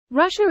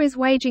Russia is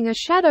waging a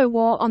shadow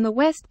war on the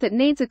West that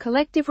needs a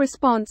collective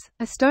response,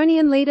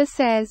 Estonian leader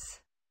says.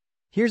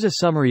 Here's a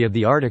summary of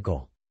the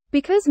article.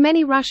 Because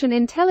many Russian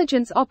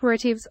intelligence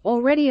operatives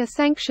already are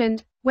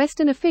sanctioned,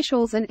 Western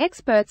officials and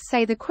experts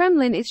say the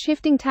Kremlin is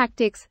shifting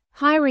tactics,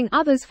 hiring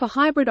others for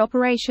hybrid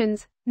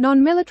operations,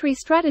 non-military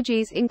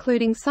strategies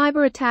including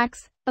cyber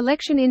attacks,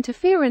 election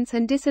interference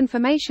and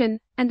disinformation,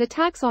 and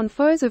attacks on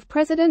foes of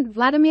President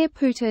Vladimir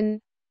Putin.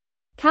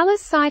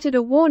 Kallas cited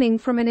a warning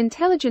from an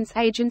intelligence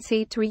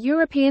agency to a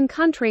European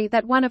country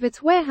that one of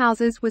its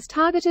warehouses was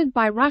targeted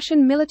by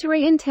Russian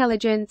military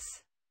intelligence.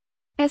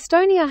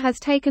 Estonia has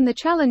taken the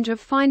challenge of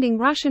finding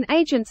Russian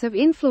agents of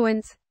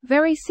influence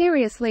very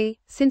seriously,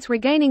 since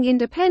regaining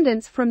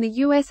independence from the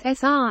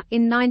USSR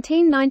in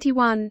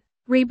 1991,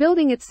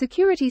 rebuilding its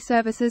security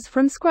services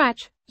from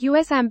scratch,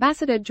 U.S.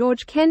 Ambassador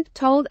George Kent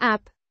told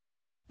AP.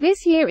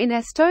 This year in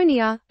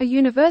Estonia, a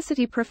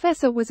university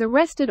professor was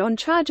arrested on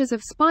charges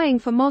of spying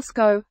for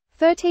Moscow.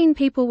 13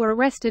 people were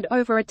arrested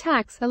over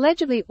attacks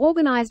allegedly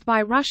organized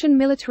by Russian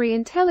military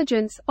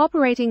intelligence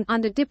operating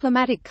under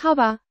diplomatic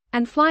cover,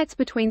 and flights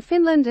between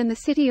Finland and the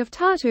city of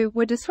Tartu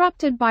were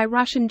disrupted by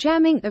Russian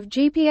jamming of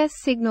GPS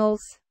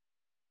signals.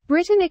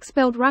 Britain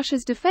expelled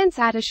Russia's defense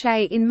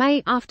attaché in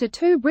May after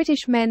 2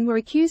 British men were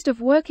accused of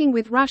working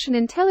with Russian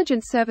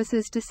intelligence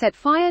services to set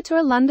fire to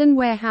a London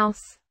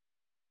warehouse.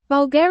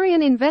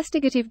 Bulgarian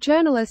investigative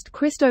journalist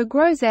Christo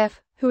Grozev,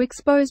 who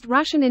exposed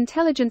Russian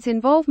intelligence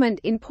involvement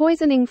in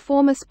poisoning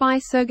former spy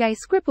Sergei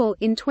Skripal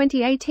in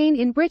 2018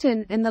 in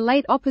Britain and the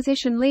late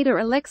opposition leader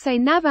Alexei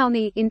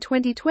Navalny in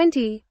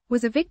 2020,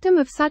 was a victim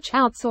of such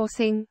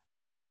outsourcing.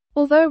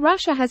 Although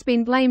Russia has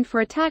been blamed for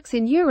attacks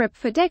in Europe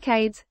for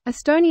decades,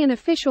 Estonian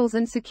officials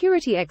and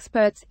security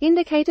experts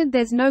indicated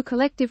there's no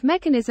collective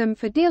mechanism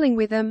for dealing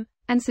with them,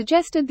 and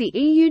suggested the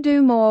EU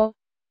do more.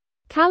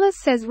 Kallas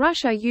says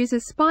Russia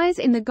uses spies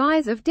in the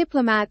guise of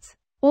diplomats,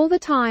 all the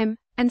time,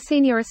 and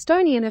senior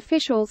Estonian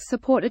officials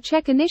support a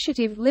Czech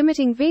initiative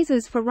limiting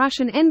visas for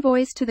Russian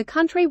envoys to the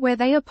country where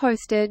they are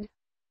posted.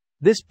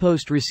 This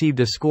post received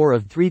a score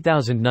of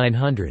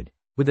 3,900,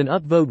 with an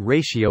upvote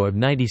ratio of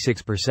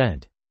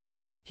 96%.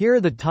 Here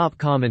are the top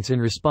comments in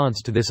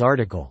response to this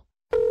article.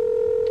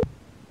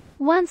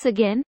 Once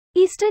again,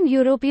 Eastern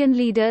European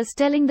leaders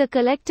telling the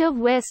collective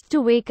West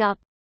to wake up.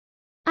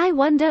 I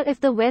wonder if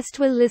the West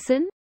will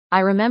listen? I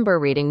remember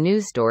reading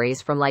news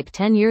stories from like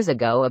 10 years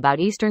ago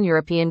about Eastern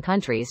European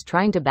countries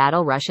trying to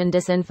battle Russian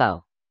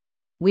disinfo.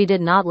 We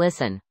did not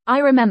listen. I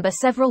remember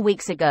several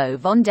weeks ago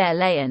von der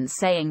Leyen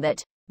saying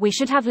that we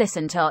should have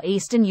listened to our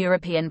Eastern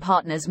European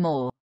partners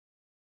more.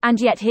 And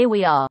yet here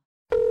we are.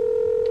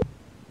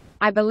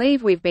 I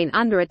believe we've been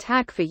under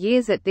attack for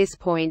years at this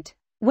point.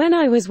 When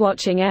I was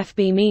watching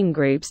FB meme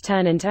groups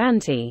turn into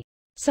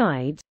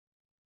anti-sides,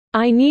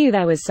 I knew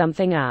there was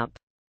something up.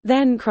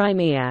 Then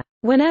Crimea.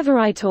 Whenever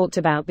I talked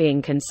about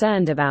being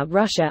concerned about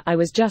Russia, I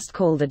was just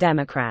called a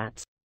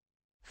Democrat.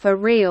 For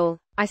real,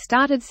 I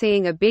started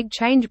seeing a big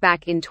change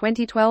back in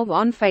 2012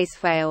 on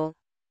FaceFail.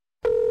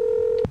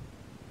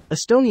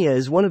 Estonia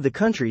is one of the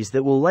countries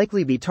that will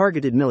likely be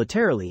targeted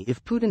militarily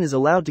if Putin is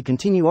allowed to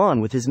continue on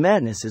with his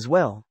madness as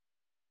well.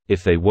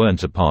 If they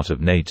weren't a part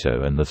of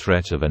NATO and the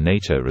threat of a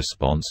NATO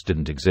response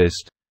didn't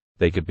exist,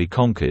 they could be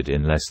conquered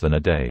in less than a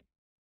day.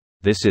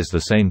 This is the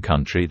same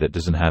country that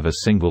doesn't have a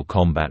single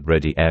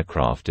combat-ready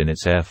aircraft in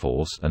its air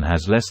force and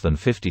has less than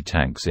 50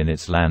 tanks in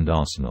its land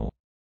arsenal.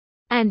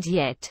 And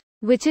yet,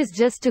 which is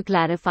just to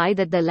clarify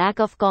that the lack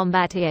of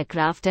combat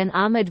aircraft and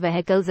armored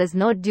vehicles is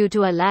not due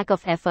to a lack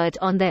of effort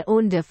on their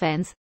own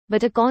defense,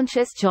 but a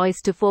conscious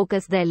choice to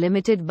focus their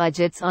limited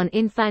budgets on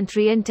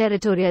infantry and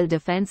territorial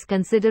defense,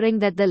 considering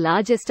that the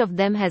largest of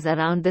them has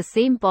around the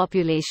same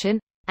population,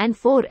 and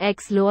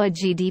 4x lower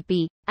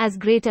GDP, as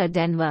Greater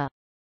Denver.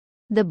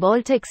 The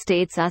Baltic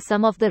states are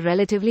some of the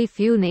relatively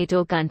few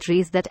NATO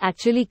countries that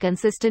actually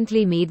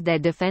consistently meet their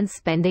defense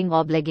spending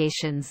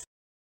obligations.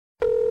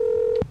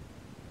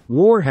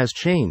 War has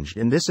changed,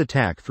 and this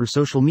attack through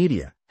social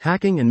media,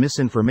 hacking and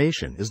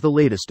misinformation is the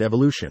latest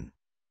evolution.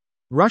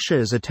 Russia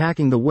is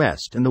attacking the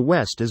West and the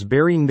West is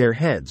burying their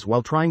heads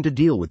while trying to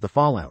deal with the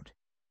fallout.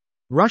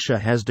 Russia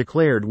has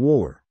declared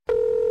war.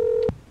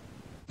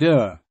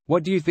 Duh.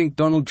 What do you think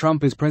Donald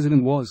Trump as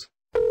president was?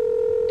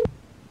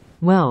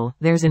 Well,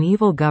 there's an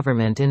evil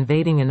government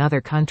invading another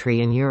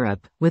country in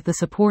Europe, with the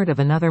support of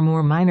another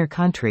more minor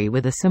country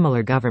with a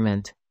similar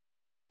government.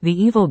 The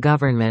evil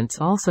governments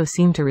also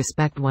seem to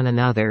respect one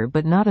another,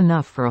 but not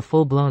enough for a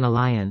full-blown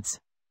alliance.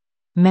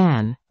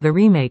 Man, the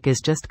remake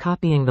is just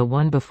copying the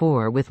one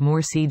before with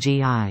more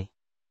CGI.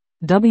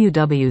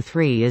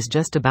 WW3 is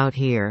just about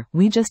here,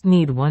 we just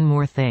need one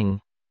more thing.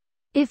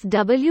 If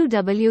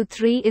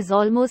WW3 is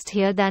almost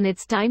here, then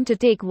it's time to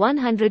take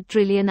 100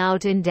 trillion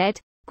out in debt,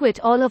 quit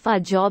all of our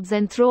jobs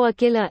and throw a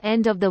killer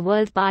end of the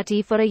world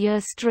party for a year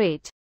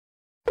straight.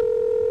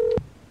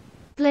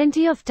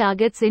 Plenty of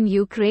targets in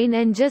Ukraine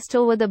and just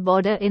over the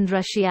border in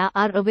Russia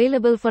are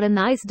available for a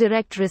nice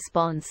direct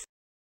response.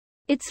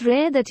 It's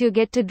rare that you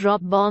get to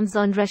drop bombs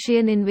on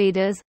Russian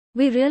invaders.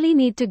 We really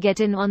need to get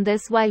in on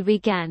this while we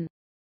can.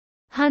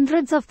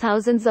 Hundreds of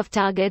thousands of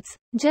targets,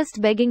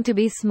 just begging to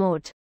be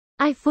smote.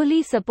 I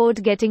fully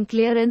support getting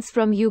clearance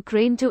from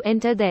Ukraine to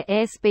enter their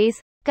airspace,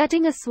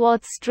 cutting a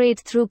swath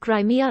straight through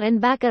Crimea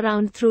and back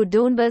around through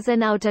Donbas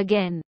and out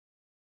again.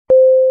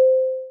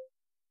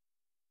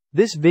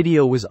 This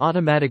video was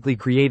automatically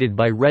created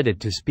by Reddit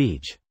to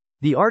speech.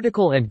 The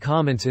article and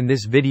comments in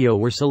this video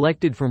were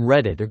selected from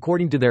Reddit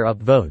according to their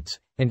upvotes,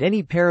 and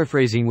any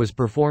paraphrasing was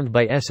performed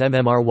by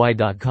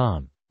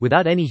smmry.com,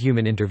 without any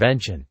human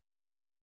intervention.